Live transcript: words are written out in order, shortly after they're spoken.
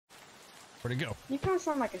Where'd it go? You kind of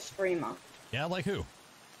sound like a streamer. Yeah, like who?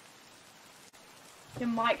 Your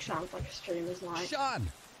mic sounds like a streamer's mic. Sean,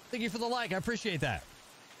 thank you for the like. I appreciate that.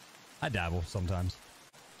 I dabble sometimes.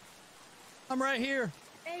 I'm right here.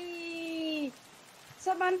 Hey! What's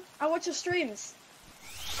up, man? I watch your streams.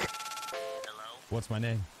 Hello? What's my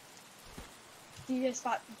name? DJ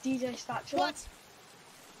Spatula. What?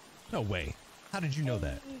 No way. How did you know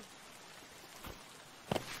that?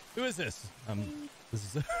 Who is this?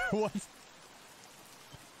 This is what?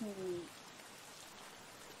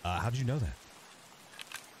 How did you know that?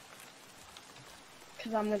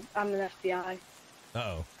 Because I'm an FBI.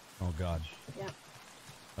 Uh-oh. Oh, God. Yeah.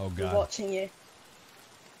 Oh, We're God. watching you.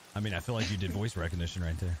 I mean, I feel like you did voice recognition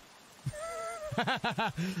right there.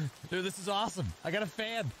 Dude, this is awesome. I got a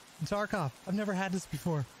fan in Tarkov. I've never had this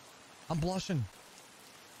before. I'm blushing.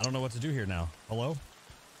 I don't know what to do here now. Hello?